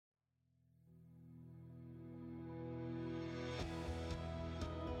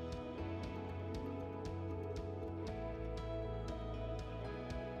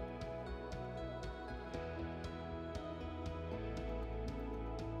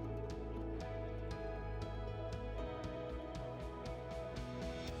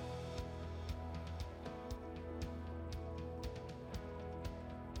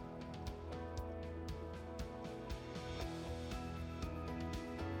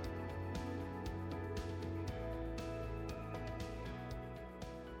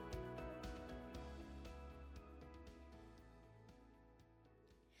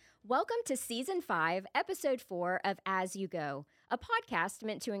Welcome to Season 5, Episode 4 of As You Go, a podcast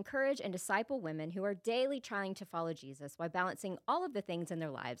meant to encourage and disciple women who are daily trying to follow Jesus while balancing all of the things in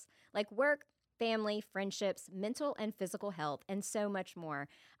their lives, like work, family, friendships, mental and physical health, and so much more.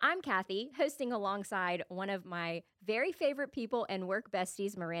 I'm Kathy, hosting alongside one of my very favorite people and work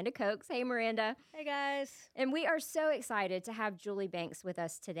besties, Miranda Cokes. Hey, Miranda. Hey, guys. And we are so excited to have Juli Banks with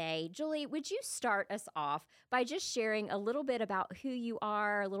us today. Juli, would you start us off by just sharing a little bit about who you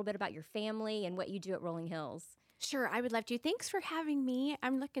are, a little bit about your family, and what you do at Rolling Hills? Sure, I would love to. Thanks for having me.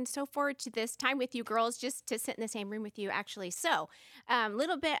 I'm looking so forward to this time with you girls, just to sit in the same room with you, actually. So, a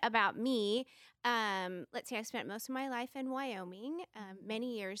little bit about me. Let's see, I spent most of my life in Wyoming,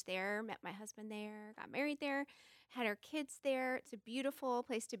 many years there, met my husband there, got married there, had our kids there. It's a beautiful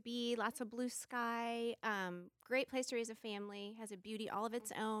place to be, lots of blue sky, great place to raise a family, has a beauty all of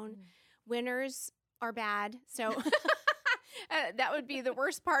its own. Winters are bad, so that would be the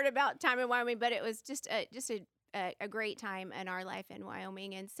worst part about time in Wyoming, but it was just a great time in our life in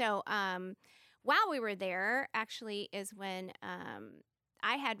Wyoming. And so while we were there, actually, is when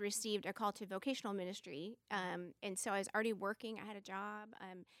I had received a call to vocational ministry. And so I was already working. I had a job.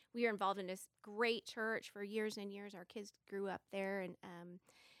 We were involved in this great church for years and years. Our kids grew up there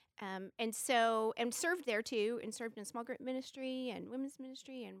and served there too, and served in small group ministry and women's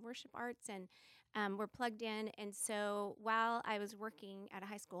ministry and worship arts, and were plugged in. And so while I was working at a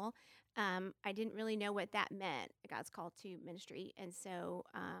high school, I didn't really know what that meant, God's call to ministry. And so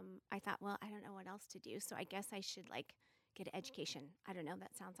I thought, well, I don't know what else to do. So I guess I should get an education. I don't know.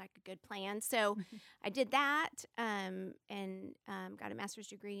 That sounds like a good plan. So I did that and got a master's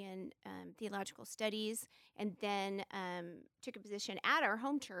degree in theological studies, and then took a position at our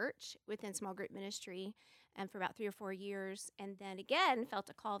home church within small group ministry for about 3 or 4 years. And then again, felt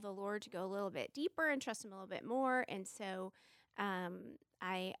a call of the Lord to go a little bit deeper and trust him a little bit more. And so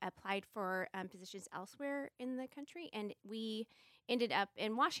I applied for positions elsewhere in the country, and we ended up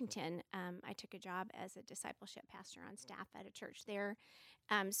in Washington. I took a job as a discipleship pastor on staff at a church there.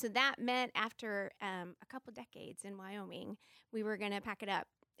 So that meant after a couple decades in Wyoming, we were going to pack it up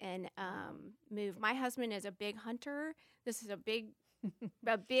and move. My husband is a big hunter. This is a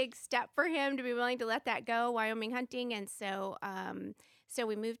big step for him to be willing to let that go, Wyoming hunting. And so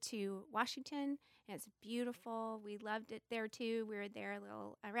we moved to Washington, and it's beautiful. We loved it there too. We were there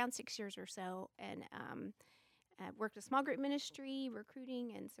around 6 years or so, and worked a small group ministry,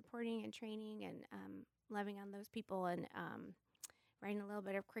 recruiting and supporting and training, and loving on those people, and writing a little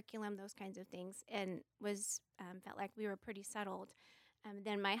bit of curriculum, those kinds of things, and felt like we were pretty settled.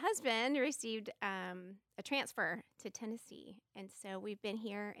 Then my husband received a transfer to Tennessee, and so we've been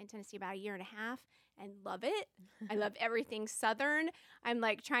here in Tennessee about 1.5 years and love it. I love everything Southern. I'm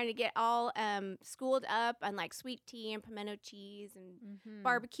trying to get all schooled up on sweet tea and pimento cheese and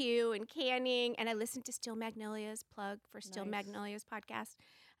barbecue and canning, and I listen to Still Magnolias, plug for Still Magnolias podcast,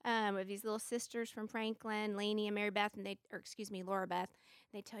 of these little sisters from Franklin, Lainey and Mary Beth, Laura Beth.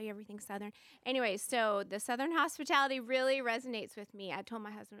 They tell you everything Southern. Anyway, so the Southern hospitality really resonates with me. I told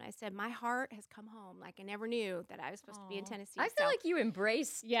my husband, I said, my heart has come home. I never knew that I was supposed to be in Tennessee. I feel like you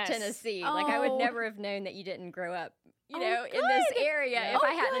embrace Tennessee. Oh. I would never have known that you didn't grow up, in this area if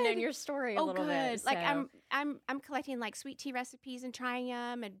I hadn't known your story a little bit. So. I'm collecting sweet tea recipes and trying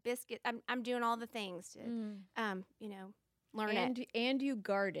them, and biscuits. I'm doing all the things to learn it. And you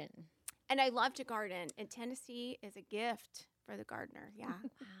garden. And I love to garden, and Tennessee is a gift for the gardener. Yeah.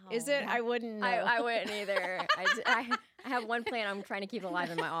 Wow. Is it? Yeah. I wouldn't know. I wouldn't either. I have one plant I'm trying to keep alive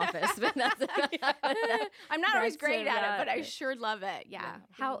in my office, but that's I'm not always great at it, but I sure love it. Yeah.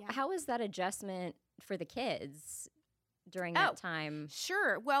 How was that adjustment for the kids during that time?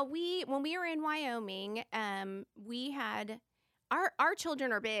 Sure. Well, when we were in Wyoming, we had our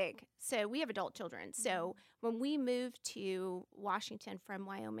children are big, so we have adult children. So when we moved to Washington from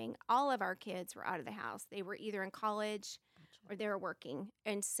Wyoming, all of our kids were out of the house. They were either in college or they were working,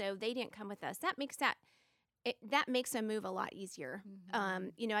 and so they didn't come with us. That makes a move a lot easier.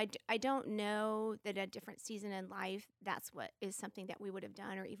 I don't know that a different season in life, that's what is something that we would have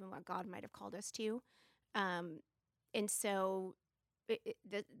done, or even what God might have called us to. And so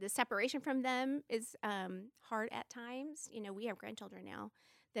the separation from them is hard at times. We have grandchildren now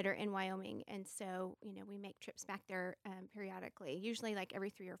that are in Wyoming, and so we make trips back there periodically, usually every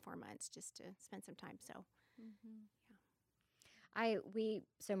 3 or 4 months, just to spend some time. So,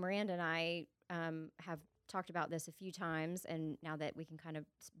 So Miranda and I have talked about this a few times, and now that we can kind of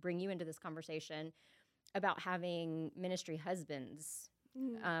bring you into this conversation about having ministry husbands,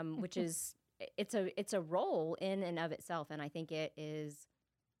 which is it's a role in and of itself, and I think it is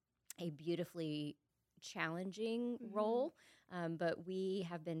a beautifully challenging role. But we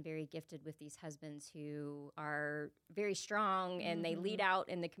have been very gifted with these husbands who are very strong and they lead out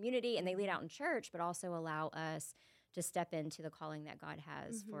in the community and they lead out in church, but also allow us to step into the calling that God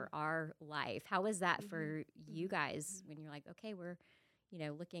has for our life. How is that for you guys when you're like, okay, we're,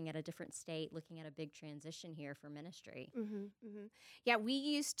 looking at a different state, looking at a big transition here for ministry? Yeah, we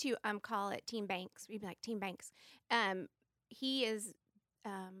used to call it Team Banks. We'd be like, Team Banks. He is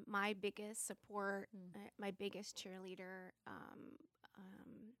my biggest support, my biggest cheerleader,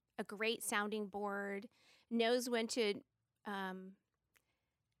 a great sounding board, knows when to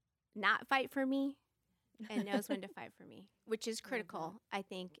not fight for me and knows when to fight for me, which is critical, I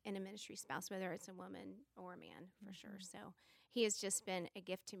think, in a ministry spouse, whether it's a woman or a man, for sure. So he has just been a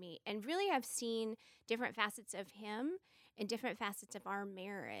gift to me. And really, I've seen different facets of him and different facets of our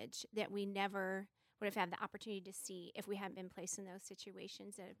marriage that we never would have had the opportunity to see if we hadn't been placed in those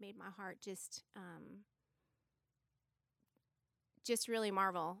situations, that have made my heart just really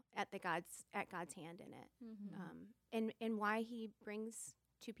marvel at God's hand in it, and why He brings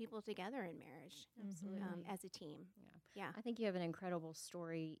two people together in marriage, as a team. Yeah, I think you have an incredible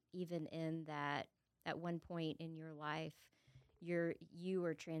story, even in that at one point in your life, you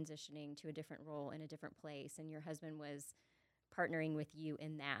were transitioning to a different role in a different place, and your husband was partnering with you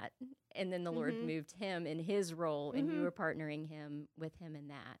in that, and then the Lord moved him in his role, and you were partnering with him in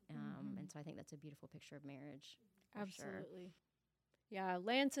that, and so I think that's a beautiful picture of marriage. Absolutely. Sure. Yeah,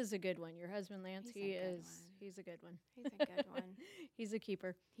 Lance is a good one. Your husband, Lance, he's a good one. He's a good one. He's a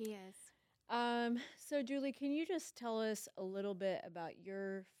keeper. He is. So Julie, can you just tell us a little bit about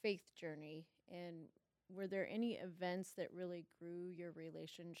your faith journey, and were there any events that really grew your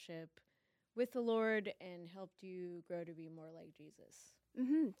relationship with the Lord and helped you grow to be more like Jesus?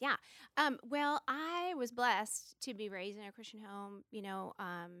 Yeah. Well, I was blessed to be raised in a Christian home.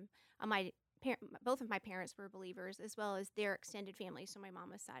 Both of my parents were believers, as well as their extended family, so my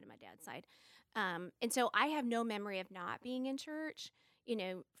mama's side and my dad's side. And so I have no memory of not being in church,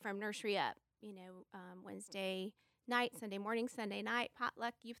 from nursery up, Wednesday night, Sunday morning, Sunday night,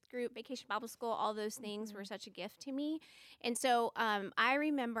 potluck, youth group, vacation Bible school, all those things were such a gift to me. And so I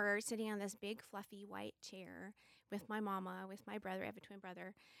remember sitting on this big fluffy white chair with my mama, with my brother, I have a twin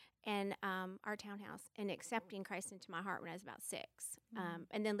brother, and our townhouse, and accepting Christ into my heart when I was about 6.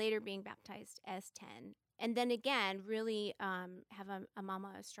 And then later being baptized as 10. And then again, really have a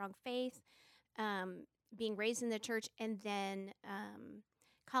mama of strong faith, being raised in the church, and then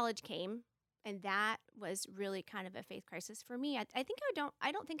college came. And that was really kind of a faith crisis for me. I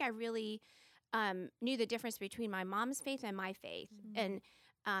don't think I really knew the difference between my mom's faith and my faith. And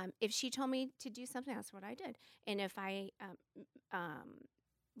if she told me to do something, that's what I did. And if I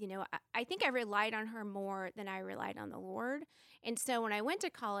think I relied on her more than I relied on the Lord. And so when I went to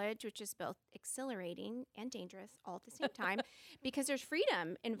college, which is both exhilarating and dangerous all at the same time, because there's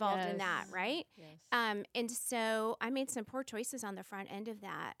freedom involved in that, right? Yes. And so I made some poor choices on the front end of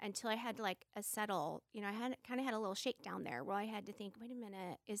that until I had like a settle. I had a little shakedown there where I had to think, wait a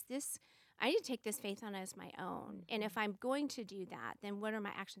minute, I need to take this faith on as my own. And if I'm going to do that, then what are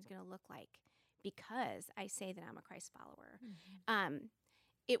my actions going to look like? Because I say that I'm a Christ follower.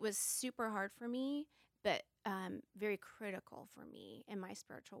 It was super hard for me, but very critical for me in my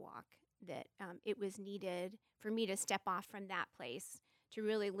spiritual walk, that it was needed for me to step off from that place to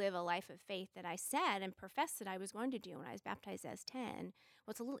really live a life of faith that I said and professed that I was going to do when I was baptized as 10. Well,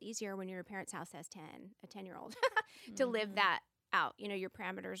 it's a little easier when you're a parent's house as a 10-year-old, to live that out. Your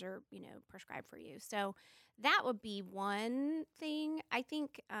parameters are, prescribed for you. So that would be one thing. I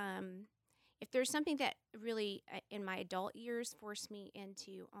think if there's something that really, in my adult years, forced me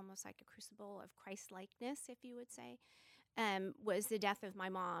into almost like a crucible of Christ-likeness, if you would say, was the death of my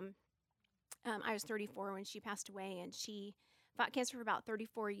mom. I was 34 when she passed away, and she fought cancer for about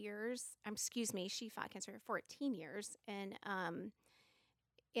 34 years. She fought cancer for 14 years. And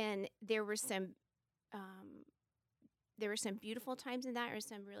there were some beautiful times in that, or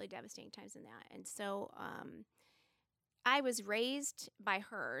some really devastating times in that. And so I was raised by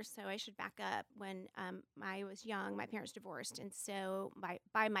her, so I should back up. When I was young, my parents divorced, and so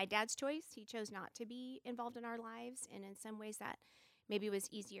by my dad's choice, he chose not to be involved in our lives, and in some ways that maybe was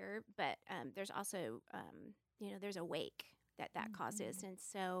easier, but there's also, there's a wake that causes, and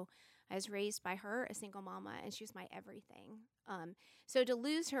so I was raised by her, a single mama, and she was my everything. So to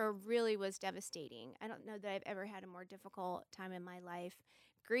lose her really was devastating. I don't know that I've ever had a more difficult time in my life.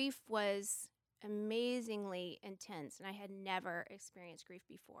 Grief was amazingly intense, and I had never experienced grief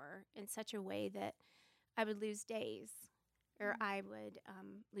before in such a way that I would lose days, or I would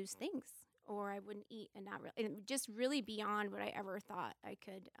lose things, or I wouldn't eat, and just really beyond what I ever thought I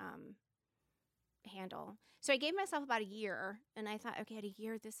could handle. So I gave myself about a year, and I thought, okay, at a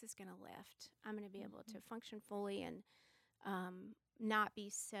year, this is going to lift. I'm going to be able to function fully and not be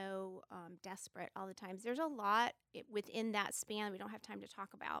so desperate all the time. There's a lot within that span we don't have time to talk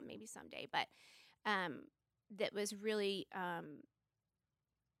about, maybe someday, but that was really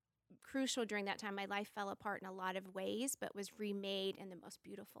crucial during that time. My life fell apart in a lot of ways, but was remade in the most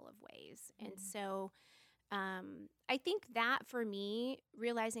beautiful of ways. And so I think that for me,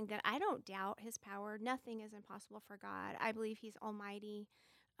 realizing that I don't doubt his power, nothing is impossible for God. I believe he's almighty.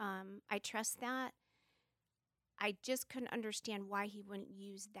 I trust that. I just couldn't understand why he wouldn't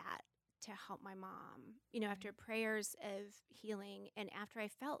use that to help my mom, after prayers of healing. And after I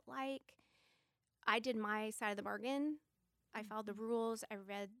felt like I did my side of the bargain, I followed the rules. I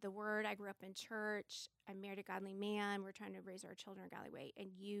read the word. I grew up in church. I married a godly man. We're trying to raise our children a godly way.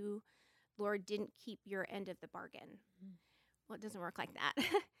 And you, Lord, didn't keep your end of the bargain. Well, it doesn't work like that.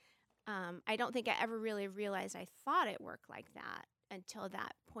 I don't think I ever really realized I thought it worked like that until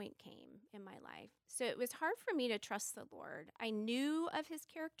that point came in my life. So it was hard for me to trust the Lord. I knew of his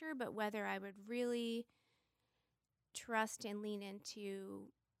character, but whether I would really trust and lean into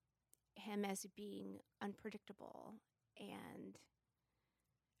him as being unpredictable and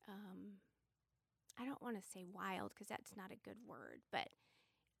I don't want to say wild because that's not a good word, but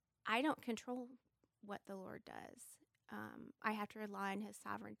I don't control what the Lord does. I have to rely on his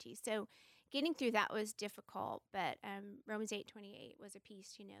sovereignty. So getting through that was difficult, but Romans 8:28 was a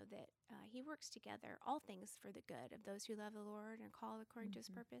piece, that he works together all things for the good of those who love the Lord and call according to his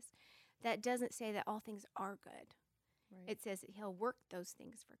purpose. That doesn't say that all things are good. Right. It says that he'll work those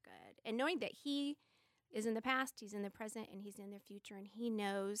things for good. And knowing that he is in the past, he's in the present, and he's in the future, and he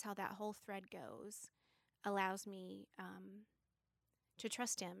knows how that whole thread goes, allows me to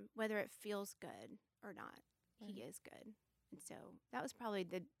trust him, whether it feels good or not. Right. He is good. And so that was probably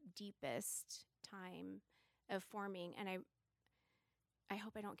the deepest time of forming, and I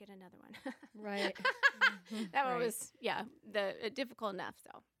hope I don't get another one. Right. That one was, difficult enough,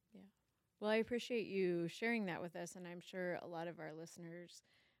 so. Yeah. Well, I appreciate you sharing that with us, and I'm sure a lot of our listeners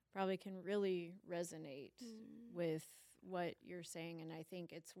probably can really resonate with what you're saying, and I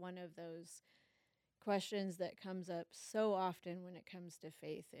think it's one of those questions that comes up so often when it comes to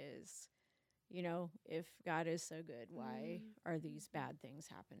faith is, if God is so good, why are these bad things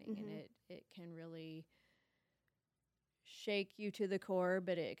happening? And it can really shake you to the core,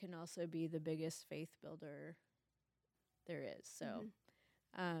 but it can also be the biggest faith builder there is. So,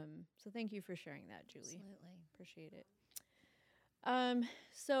 so thank you for sharing that, Julie. Absolutely. Appreciate it.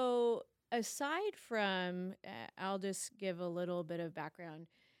 So aside from, I'll just give a little bit of background.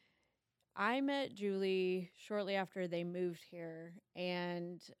 I met Julie shortly after they moved here,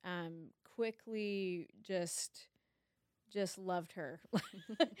 and quickly just loved her.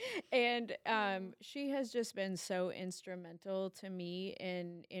 And she has just been so instrumental to me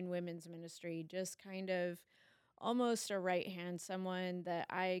in women's ministry, just kind of almost a right hand, someone that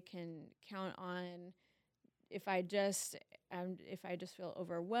I can count on if I just feel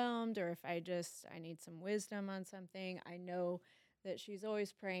overwhelmed, or if I need some wisdom on something. I know that she's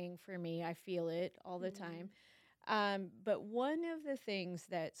always praying for me. I feel it all the time. But one of the things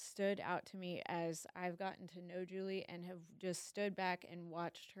that stood out to me as I've gotten to know Julie and have just stood back and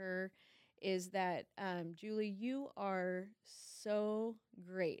watched her is that, Julie, you are so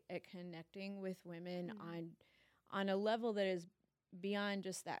great at connecting with women on a level that is beyond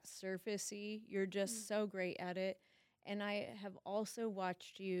just that surfacey. You're just so great at it. And I have also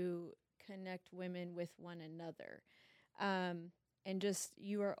watched you connect women with one another. And just,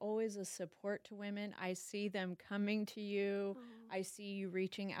 you are always a support to women. I see them coming to you. I see you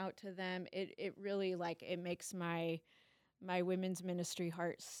reaching out to them. It really, it makes my women's ministry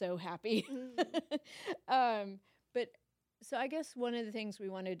heart so happy. But so I guess one of the things we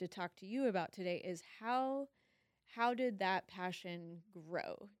wanted to talk to you about today is how did that passion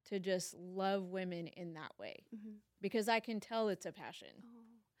grow to just love women in that way? Because I can tell it's a passion.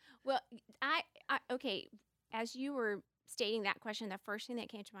 Well, I okay, as you were stating that question, the first thing that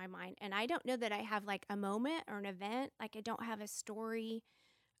came to my mind, and I don't know that I have a moment or an event, I don't have a story,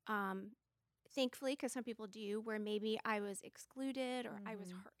 thankfully, because some people do, where maybe I was excluded or I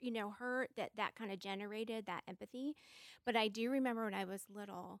was hurt, that kind of generated that empathy. But I do remember when I was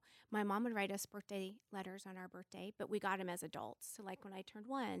little, my mom would write us birthday letters on our birthday, but we got them as adults. So when I turned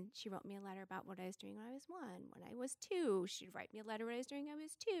 1, she wrote me a letter about what I was doing when I was 1. When I was 2, she'd write me a letter what I was doing when I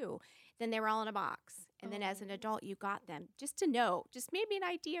was 2. Then they were all in a box. And then as an adult, you got them just to know, just maybe an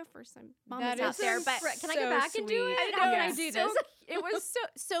idea for some mamas out there. But can I go back and do it? How can I do this? It was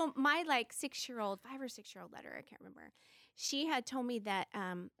so my 6-year-old, 5 or 6-year-old letter, I can't remember. she had told me that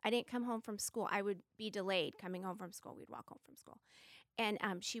I didn't come home from school. I would be delayed coming home from school. We'd walk home from school. And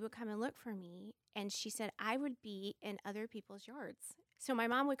she would come and look for me. And she said I would be in other people's yards. So my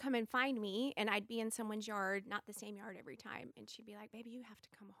mom would come and find me, and I'd be in someone's yard, not the same yard every time. And she'd be like, baby, you have to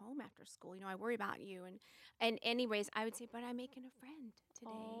come home after school. I worry about you. And anyways, I would say, but I'm making a friend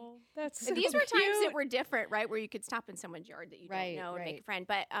today. Oh, that's And these were times that were different, right? Where you could stop in someone's yard that you Right, don't know and make a right. friend.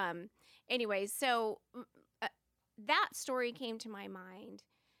 But anyways, so that story came to my mind.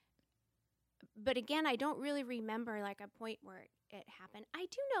 But again, I don't really remember like a point where it happened. I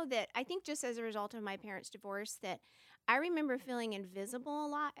do know that I think just as a result of my parents' divorce that I remember feeling invisible a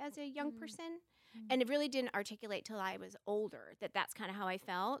lot as a young person. And it really didn't articulate till I was older that that's kind of how I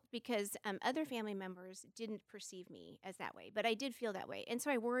felt because other family members didn't perceive me as that way. But I did feel that way. And so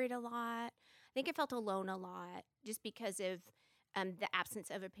I worried a lot. I think I felt alone a lot just because of the absence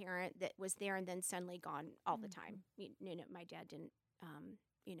of a parent that was there and then suddenly gone all the time. My dad didn't,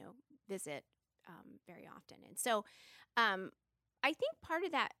 visit very often. And so I think part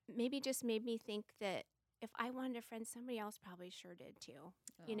of that maybe just made me think that if I wanted a friend, somebody else probably sure did too.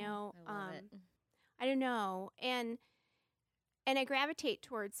 I love it. I don't know. And I gravitate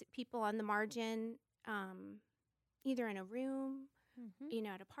towards people on the margin, either in a room,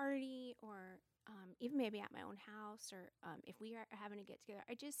 at a party, or even maybe at my own house, or if we are having a get together.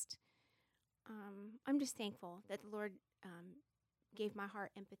 I'm just thankful that the Lord gave my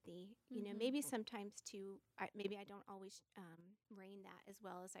heart empathy. Maybe sometimes too. Maybe I don't always rein that as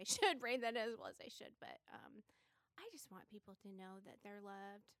well as I should. But I just want people to know that they're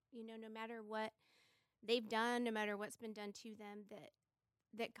loved. No matter what they've done, no matter what's been done to them,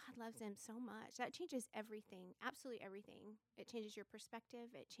 that God loves them so much. That changes everything, absolutely everything. It changes your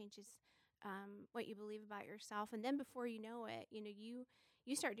perspective. It changes what you believe about yourself. And then before you know it,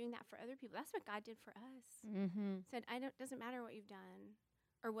 you start doing that for other people. That's what God did for us. Said, doesn't matter what you've done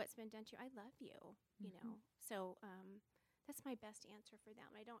or what's been done to you. I love you, So that's my best answer for that.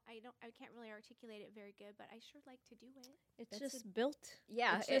 I can't really articulate it very good, but I sure like to do it. It's just built.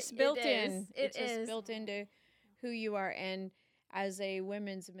 Yeah, It's just built in. It's just built into who you are. And as a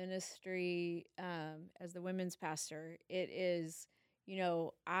women's ministry, as the women's pastor, it is,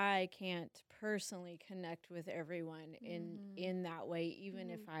 I can't personally connect with everyone in that way, even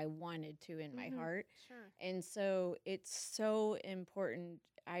if I wanted to in my heart. Sure. And so it's so important.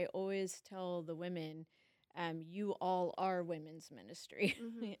 I always tell the women, you all are women's ministry,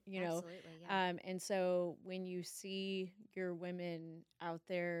 Absolutely, yeah. and so when you see your women out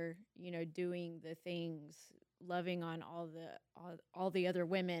there, doing the things, loving on all the other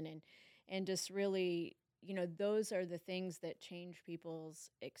women, and just really, those are the things that change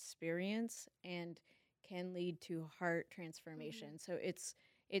people's experience and can lead to heart transformation. So it's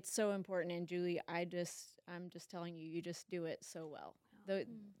so important. And Julie, I'm just telling you, you just do it so well. Thank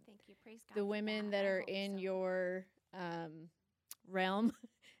you. Praise God. The for women that are hope in so. your realm,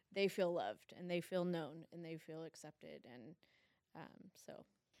 they feel loved and they feel known and they feel accepted. And so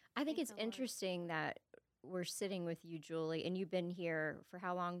I think Thank it's the Lord. interesting that we're sitting with you, Julie, and you've been here for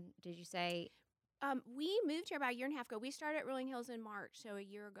how long did you say? We moved here about a year and a half ago. We started at Rolling Hills in March, so a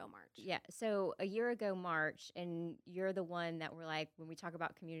year ago March. Yeah, so a year ago March, and you're the one that we're like, when we talk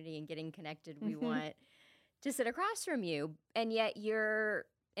about community and getting connected, we want to sit across from you. And yet you're,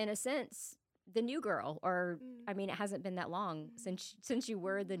 in a sense, the new girl, or I mean, it hasn't been that long since you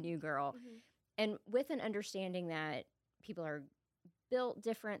were the new girl. And with an understanding that people are built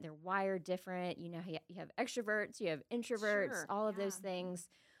different, they're wired different, you have extroverts, you have introverts, Sure, all of those things.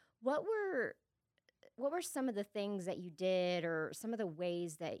 What were some of the things that you did, or some of the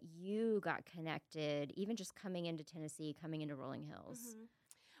ways that you got connected, even just coming into Tennessee, coming into Rolling Hills?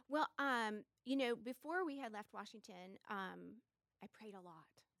 Well, before we had left Washington, I prayed a lot.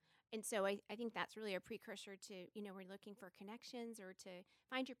 And so I think that's really a precursor to, we're looking for connections or to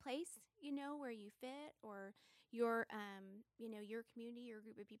find your place, where you fit, or your community, your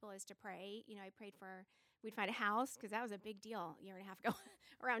group of people is to pray. I prayed we'd find a house, because that was a big deal a year and a half ago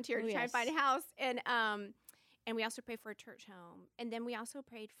around here to try and find a house. And we also prayed for a church home. And then we also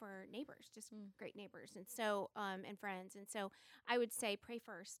prayed for neighbors, just great neighbors. And so, and friends. And so I would say pray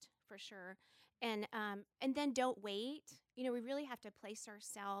first, for sure. And then don't wait. We really have to place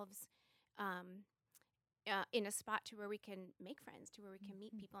ourselves in a spot to where we can make friends, to where we can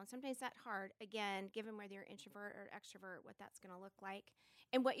meet people. And sometimes that's hard, again, given whether you're introvert or extrovert, what that's going to look like.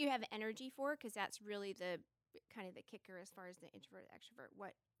 And what you have energy for, because that's really the kind of the kicker as far as the introvert, extrovert,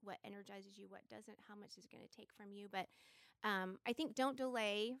 what energizes you, what doesn't, how much is going to take from you. But I think don't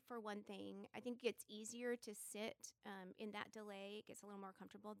delay, for one thing. I think it's easier to sit in that delay. It gets a little more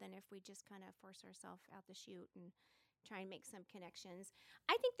comfortable than if we just kind of force ourselves out the chute and try and make some connections.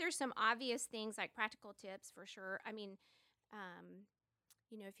 I think there's some obvious things like practical tips for sure. I mean,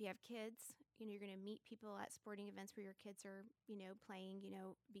 if you have kids, you're going to meet people at sporting events where your kids are, playing,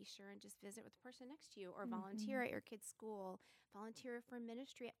 be sure and just visit with the person next to you or volunteer at your kid's school, volunteer for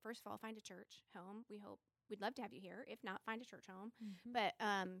ministry. First of all, find a church home. We'd love to have you here. If not, find a church home. But,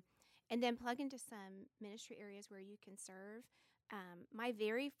 and then plug into some ministry areas where you can serve. My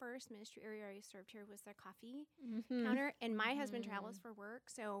very first ministry area I served here was the coffee counter, and my husband travels for work,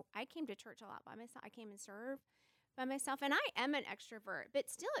 so I came to church a lot by myself. I came and served by myself, and I am an extrovert, but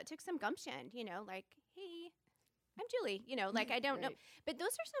still it took some gumption, like, hey, I'm Julie, like I don't know. But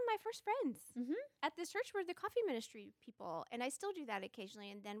those are some of my first friends at this church were the coffee ministry people, and I still do that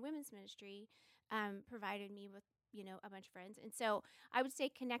occasionally. And then women's ministry provided me with a bunch of friends. And so I would say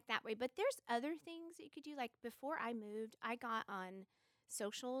connect that way. But there's other things that you could do. Like before I moved, I got on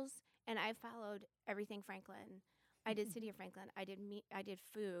socials and I followed everything Franklin. I did City of Franklin. I did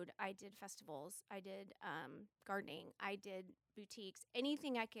food. I did festivals. I did gardening. I did boutiques.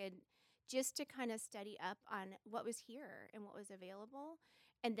 Anything I could just to kind of study up on what was here and what was available.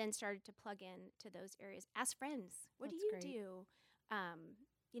 And then started to plug in to those areas. Ask friends, what do you do?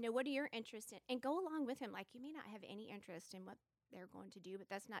 What are your interests in? And go along with him. Like, you may not have any interest in what they're going to do, but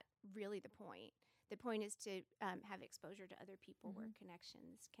that's not really the point. The point is to have exposure to other people where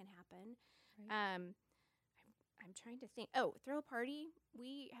connections can happen. Right. I'm trying to think. Oh, throw a party.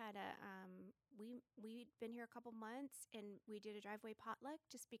 We had we'd been here a couple months, and we did a driveway potluck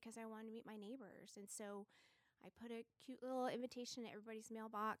just because I wanted to meet my neighbors. And so I put a cute little invitation in everybody's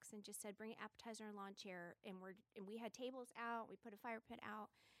mailbox and just said, bring an appetizer and lawn chair. And we had tables out. We put a fire pit out.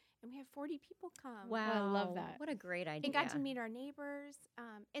 And we had 40 people come. Wow. I love that. What a great idea. And got to meet our neighbors.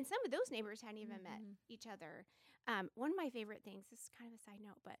 And some of those neighbors hadn't even met each other. One of my favorite things, this is kind of a side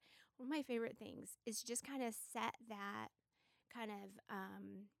note, but one of my favorite things is just kind of set that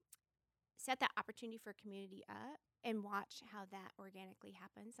opportunity for community up and watch how that organically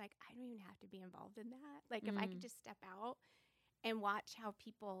happens. Like, I don't even have to be involved in that. Like, if I could just step out and watch how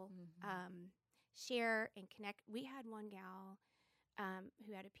people share and connect. We had one gal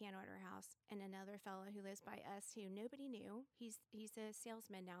who had a piano at her house, and another fellow who lives by us who nobody knew. He's a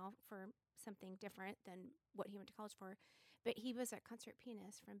salesman now for something different than what he went to college for, but he was a concert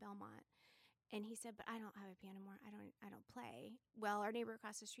pianist from Belmont. And he said, but I don't have a piano more. I don't play. Well, our neighbor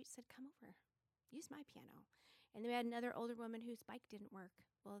across the street said, come over, use my piano. And then we had another older woman whose bike didn't work.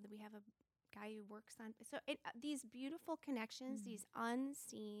 Well, we have a guy who works on. So these beautiful connections, these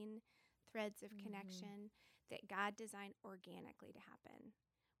unseen threads of connection that God designed organically to happen.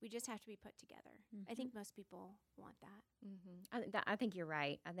 We just have to be put together. I think most people want that. I think you're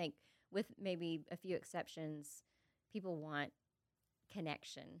right. I think with maybe a few exceptions, people want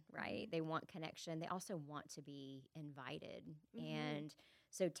connection, right? They want connection. They also want to be invited. And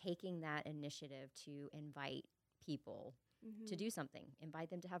so taking that initiative to invite people to do something, invite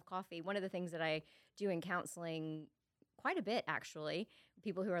them to have coffee. One of the things that I do in counseling quite a bit, actually,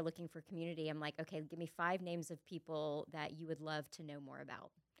 people who are looking for community, I'm like, okay, give me 5 names of people that you would love to know more about.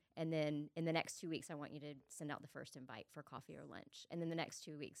 And then in the next 2 weeks, I want you to send out the first invite for coffee or lunch. And then the next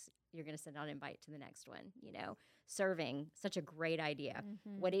 2 weeks, you're going to send out an invite to the next one. Serving, such a great idea.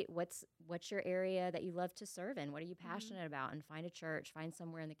 What's your area that you love to serve in? What are you passionate about? And find a church, find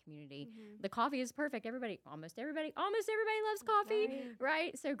somewhere in the community. The coffee is perfect. Almost everybody loves coffee,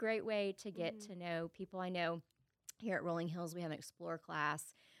 right? So great way to get to know people. I know here at Rolling Hills, we have an Explore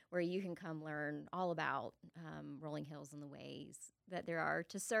class where you can come learn all about Rolling Hills and the ways that there are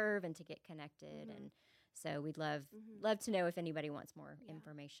to serve and to get connected. And so we'd love to know if anybody wants more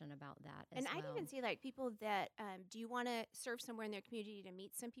information about that as well. And I'd even see like people that, do you want to serve somewhere in their community to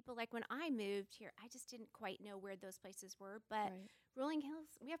meet some people? Like when I moved here, I just didn't quite know where those places were. But Rolling Hills,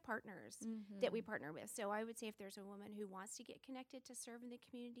 we have partners that we partner with. So I would say if there's a woman who wants to get connected to serve in the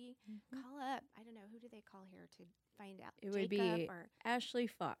community, call up. I don't know, who do they call here to find out? It would be Ashley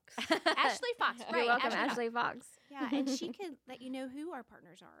Fox. Ashley Fox, right. You're welcome, Ashley Fox. Yeah, and she could let you know who our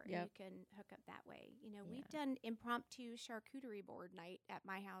partners are, and you can hook up that way. We've done impromptu charcuterie board night at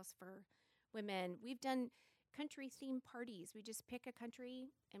my house for women. We've done country-themed parties. We just pick a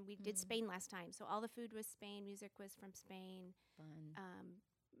country, and we did Spain last time. So all the food was Spain, music was from Spain. Fun.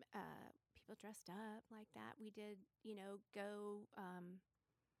 People dressed up like that. We did, we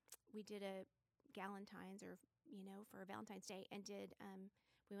did a Galentine's or, for Valentine's Day, and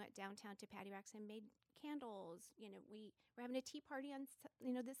we went downtown to Patty Racks and made candles. We're having a tea party on,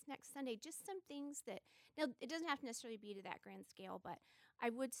 this next Sunday. Just some things that, now it doesn't have to necessarily be to that grand scale, but I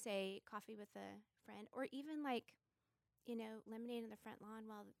would say coffee with a friend, or even like lemonade on the front lawn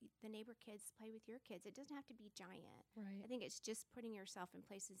while the neighbor kids play with your kids. It doesn't have to be giant. Right. I think it's just putting yourself in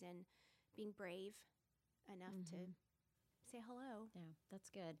places and being brave enough to say hello. Yeah, that's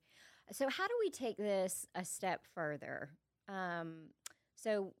good. So, how do we take this a step further?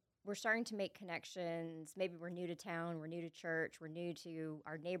 So, we're starting to make connections. Maybe we're new to town, we're new to church, we're new to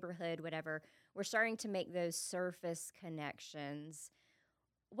our neighborhood, whatever. We're starting to make those surface connections.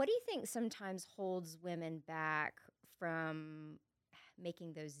 What do you think sometimes holds women back from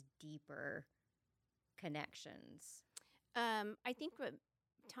making those deeper connections? I think with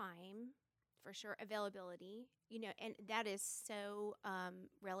time, for sure, availability, and that is so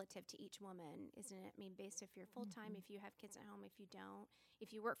relative to each woman, isn't it? I mean, based if you're full time, if you have kids at home, if you don't,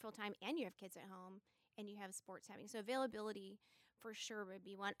 if you work full time and you have kids at home and you have sports having. So availability for sure would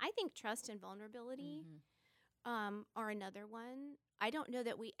be one. I think trust and vulnerability are another one. I don't know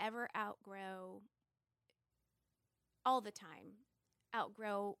that we ever outgrow all the time,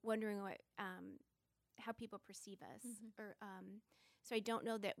 wondering what how people perceive us, or so I don't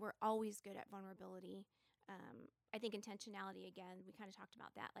know that we're always good at vulnerability. I think intentionality, again, we kind of talked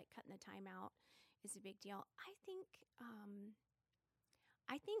about that, like cutting the time out is a big deal.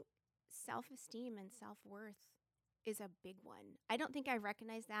 I think self-esteem and self-worth is a big one. I don't think I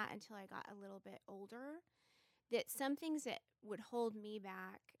recognized that until I got a little bit older, that some things that would hold me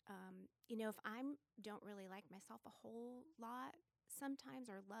back, if I don't really like myself a whole lot sometimes,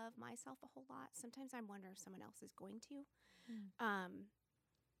 or love myself a whole lot, sometimes I wonder if someone else is going to.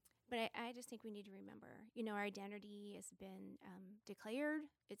 But I just think we need to remember, our identity has been declared.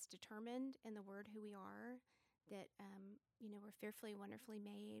 It's determined in the Word who we are, that, we're fearfully, wonderfully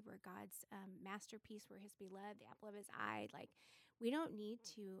made. We're God's masterpiece. We're His beloved, the apple of His eye. Like, we don't need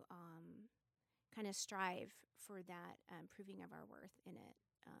to kind of strive for that proving of our worth in it.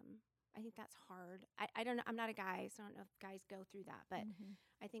 I think that's hard. I don't know. I'm not a guy, so I don't know if guys go through that, but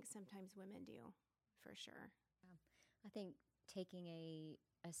I think sometimes women do, for sure. I think taking a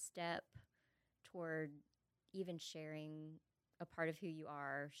step toward even sharing a part of who you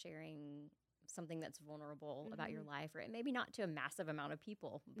are, sharing something that's vulnerable about your life, or maybe not to a massive amount of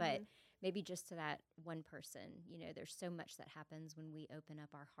people, but maybe just to that one person. There's so much that happens when we open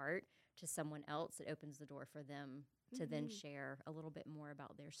up our heart to someone else. It opens the door for them to then share a little bit more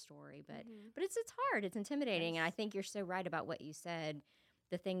about their story. But it's hard. It's intimidating. And I think you're so right about what you said.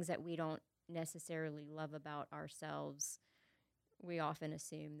 The things that we don't necessarily love about ourselves, we often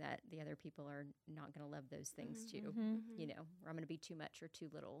assume that the other people are not going to love those things too. Or I'm going to be too much or too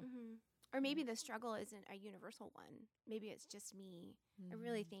little. Or maybe the struggle isn't a universal one. Maybe it's just me. I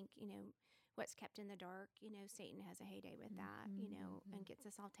really think, what's kept in the dark, Satan has a heyday with that, and gets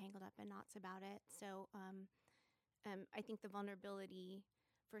us all tangled up in knots about it. So I think the vulnerability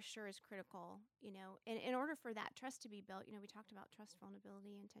for sure is critical, and in order for that trust to be built, we talked about trust,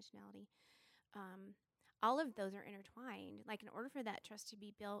 vulnerability, intentionality. All of those are intertwined. Like, in order for that trust to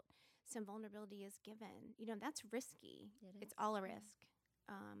be built, some vulnerability is given. That's risky. It's all a risk.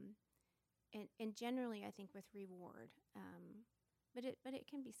 And generally, I think with reward. But it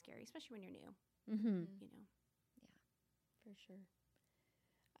can be scary, especially when you're new. Yeah, for sure.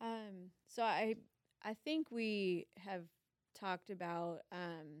 So I think we have talked about,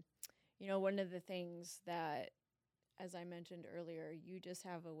 one of the things that, as I mentioned earlier, you just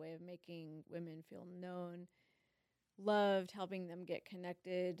have a way of making women feel known, loved, helping them get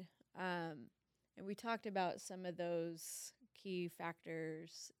connected. And we talked about some of those key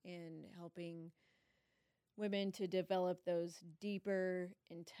factors in helping women to develop those deeper,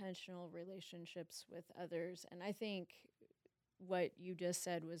 intentional relationships with others. And I think what you just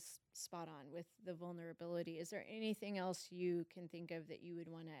said was spot on with the vulnerability. Is there anything else you can think of that you would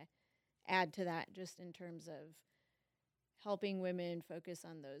want to add to that, just in terms of helping women focus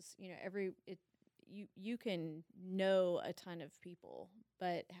on those? You can know a ton of people,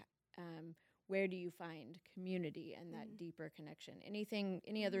 but where do you find community and that deeper connection?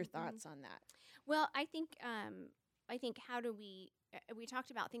 Any other thoughts on that? Well, I think how do we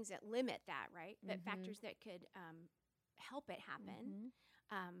talked about things that limit that, right? But factors that could help it happen.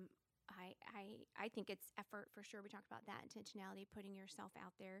 I think it's effort for sure. We talked about that, intentionality, putting yourself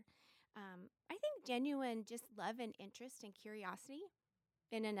out there. I think genuine just love and interest and curiosity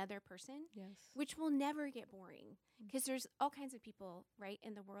in another person, which will never get boring, because there's all kinds of people, right,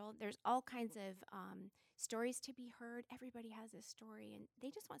 in the world. There's all kinds of stories to be heard. Everybody has a story, and they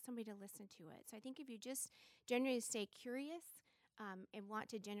just want somebody to listen to it. So I think if you just generally stay curious and want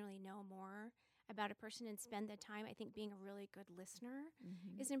to generally know more about a person and spend the time, I think being a really good listener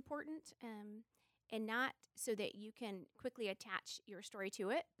is important. and not so that you can quickly attach your story to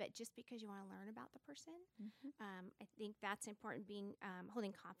it, but just because you want to learn about the person. I think that's important. Being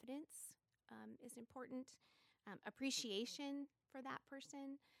holding confidence is important. Appreciation for that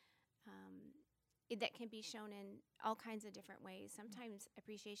person. That can be shown in all kinds of different ways. Sometimes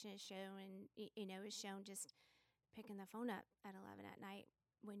appreciation is shown, is shown just picking the phone up at 11 at night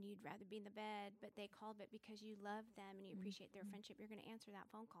when you'd rather be in the bed, but they called it because you love them and you appreciate their friendship. You're going to answer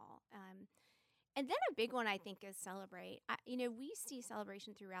that phone call. And then a big one, I think, is celebrate. We see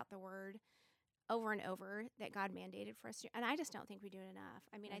celebration throughout the Word over and over that God mandated for us to, and I just don't think we do it enough.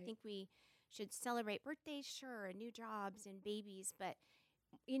 I mean, I think we should celebrate birthdays, sure, and new jobs and babies, but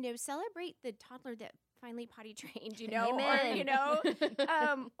celebrate the toddler that finally potty trained, Amen.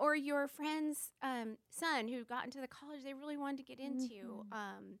 or your friend's son who got into the college they really wanted to get into,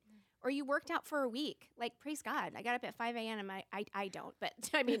 or you worked out for a week. Like, praise God, I got up at 5 a.m. and I don't, but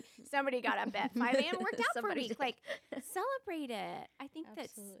I mean, somebody got up at 5 a.m. and worked out for a week. Like, celebrate it. I think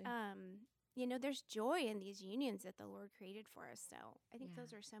Absolutely. that's, there's joy in these unions that the Lord created for us. So I think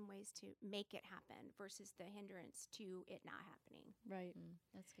those are some ways to make it happen versus the hindrance to it not happening. Right.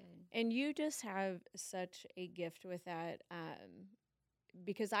 That's good. And you just have such a gift with that,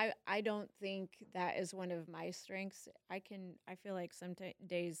 because I don't think that is one of my strengths. I feel like some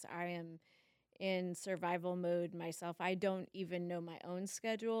days I am in survival mode myself. I don't even know my own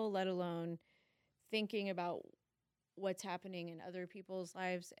schedule, let alone thinking about what's happening in other people's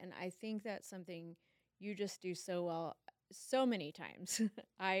lives. And I think that's something you just do so well so many times.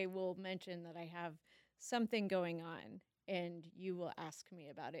 I will mention that I have something going on and you will ask me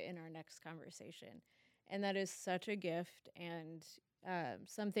about it in our next conversation. And that is such a gift and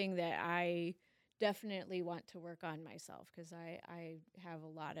something that I definitely want to work on myself, because I have a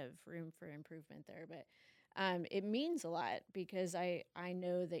lot of room for improvement there. But it means a lot because I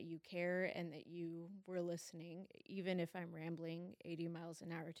know that you care and that you were listening, even if I'm rambling 80 miles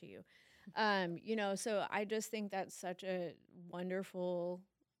an hour to you. So I just think that's such a wonderful,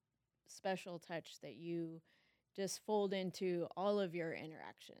 special touch that you just fold into all of your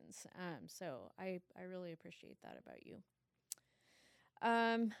interactions. So I really appreciate that about you.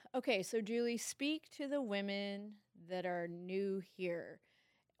 Okay, so Julie, speak to the women that are new here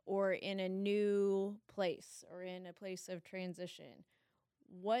or in a new place or in a place of transition.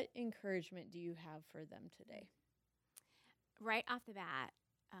 What encouragement do you have for them today? Right off the bat,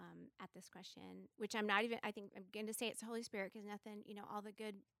 at this question, which I think I'm going to say it's the Holy Spirit, because nothing, all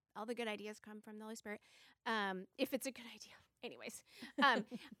the good ideas come from the Holy Spirit. If it's a good idea. Anyways, I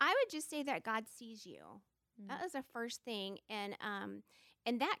would just say that God sees you. That was the first thing. And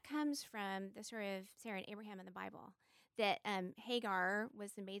that comes from the story of Sarah and Abraham in the Bible, that Hagar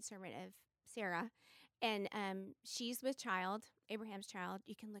was the maidservant of Sarah, and she's with child, Abraham's child.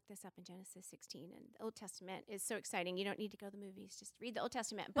 You can look this up in Genesis 16, and the Old Testament is so exciting. You don't need to go to the movies, just read the Old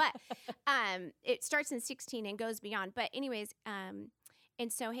Testament. But it starts in 16 and goes beyond. But anyways, and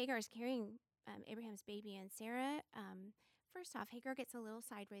so Hagar is carrying Abraham's baby, and Sarah, first off, Hagar gets a little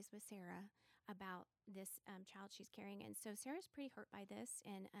sideways with Sarah about this child she's carrying. And so Sarah's pretty hurt by this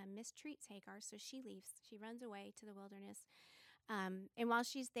and mistreats Hagar, so she leaves. She runs away to the wilderness. And while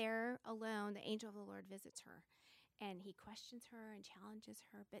she's there alone, the angel of the Lord visits her. And he questions her and challenges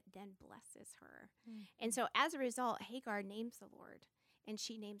her, but then blesses her. And so as a result, Hagar names the Lord, and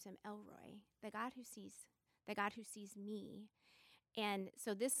she names him Elroy, the God who sees me. And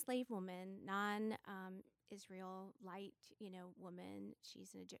so this slave woman, Israelite, woman.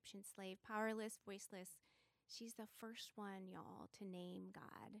 She's an Egyptian slave, powerless, voiceless. She's the first one, y'all, to name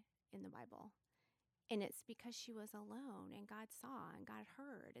God in the Bible. And it's because she was alone, and God saw and God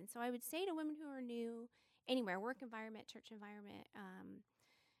heard. And so I would say to women who are new, anywhere, work environment, church environment,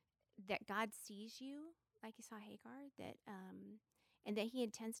 that God sees you like he saw Hagar, and that he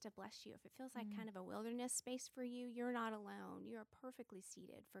intends to bless you. If it feels like kind of a wilderness space for you, you're not alone. You are perfectly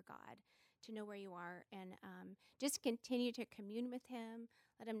seated for God to know where you are, and just continue to commune with him.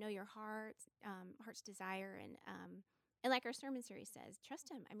 Let him know your heart's desire, and like our sermon series says, trust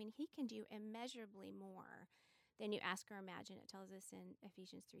him. I mean, he can do immeasurably more than you ask or imagine. It tells us in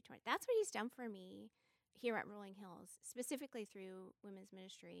Ephesians 3:20. That's what he's done for me here at Rolling Hills, specifically through women's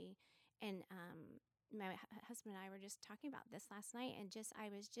ministry. And my husband and I were just talking about this last night, and I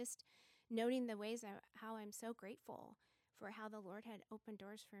was just noting the ways of how I'm so grateful for how the Lord had opened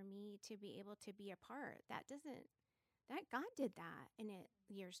doors for me to be able to be a part. That God did that in a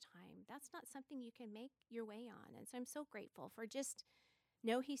year's time. That's not something you can make your way on. And so I'm so grateful for just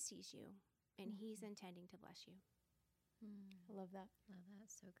know he sees you, and he's intending to bless you. I love that. Love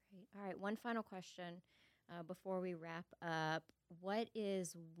that. So great. All right. One final question. before we wrap up, what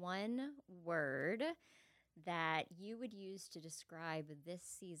is one word that you would use to describe this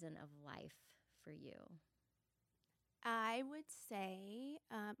season of life for you? I would say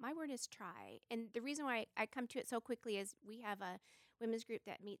my word is try. And the reason why I come to it so quickly is we have a women's group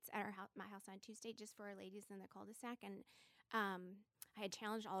that meets at my house on Tuesday just for our ladies in the cul-de-sac. And I had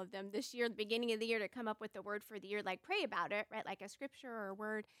challenged all of them this year, the beginning of the year, to come up with a word for the year, like pray about it, right? Like a scripture or a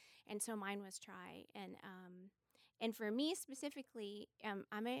word. And so mine was try. And for me specifically, I'm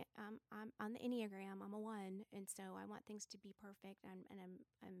on the Enneagram. I'm a 1, and so I want things to be perfect. And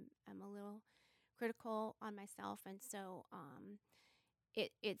I'm a little critical on myself, and so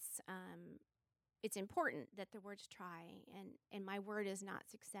it's important that the words try, and my word is not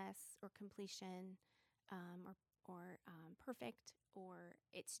success or completion, or perfect, or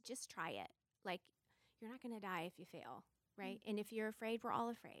it's just try it. Like, you're not going to die if you fail, right? And if you're afraid, we're all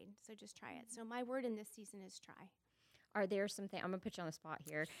afraid, so just try it. So my word in this season is try. Are there something, I'm going to put you on the spot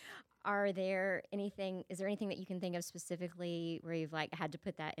here. Is there anything that you can think of specifically where you've like had to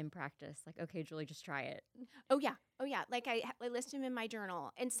put that in practice? Like, okay, Julie, just try it. Oh yeah. Like I list them in my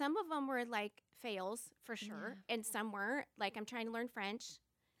journal, and some of them were like fails for sure, and some were like I'm trying to learn French.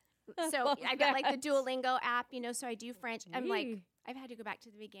 So I got like the Duolingo app, so I do French. I'm like, I've had to go back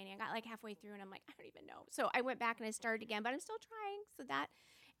to the beginning. I got like halfway through, and I'm like, I don't even know. So I went back and I started again, but I'm still trying. So that,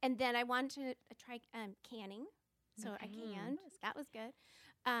 and then I wanted to try canning. So I canned. That was good.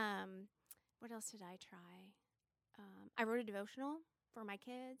 What else did I try? I wrote a devotional for my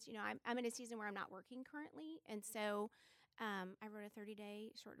kids. I'm in a season where I'm not working currently, and so I wrote a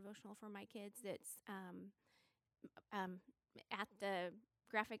 30-day short devotional for my kids. That's at the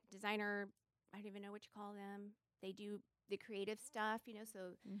graphic designer. I don't even know what you call them. They do the creative stuff, So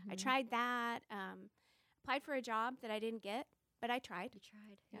I tried that. Applied for a job that I didn't get, but I tried. You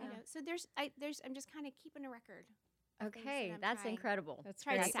tried. So I'm just kind of keeping a record. Okay, that's incredible. That's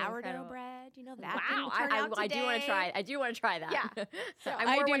tried great. sourdough incredible. bread. That Wow, didn't turn out I do want to try it. I do want to try that. Yeah. So I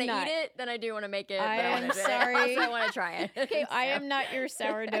I more do want to not. eat it than I do want to make it. I but am wanna do it. sorry. Also, I want to try it. Okay, I am not your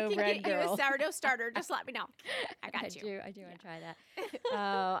sourdough I can bread get you girl. a sourdough starter. Just let me know. I got you. I do want to try that.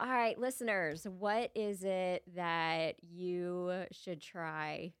 All right, listeners, what is it that you should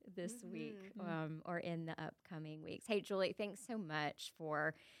try this week or in the upcoming weeks? Hey, Julie, thanks so much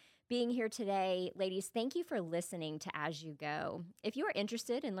for being here today. Ladies, thank you for listening to As You Go. If you are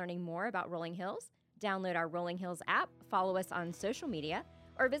interested in learning more about Rolling Hills, download our Rolling Hills app, follow us on social media,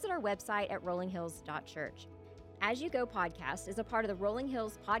 or visit our website at rollinghills.church. As You Go podcast is a part of the Rolling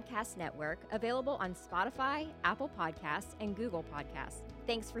Hills Podcast Network, available on Spotify, Apple Podcasts, and Google Podcasts.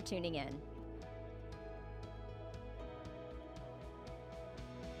 Thanks for tuning in.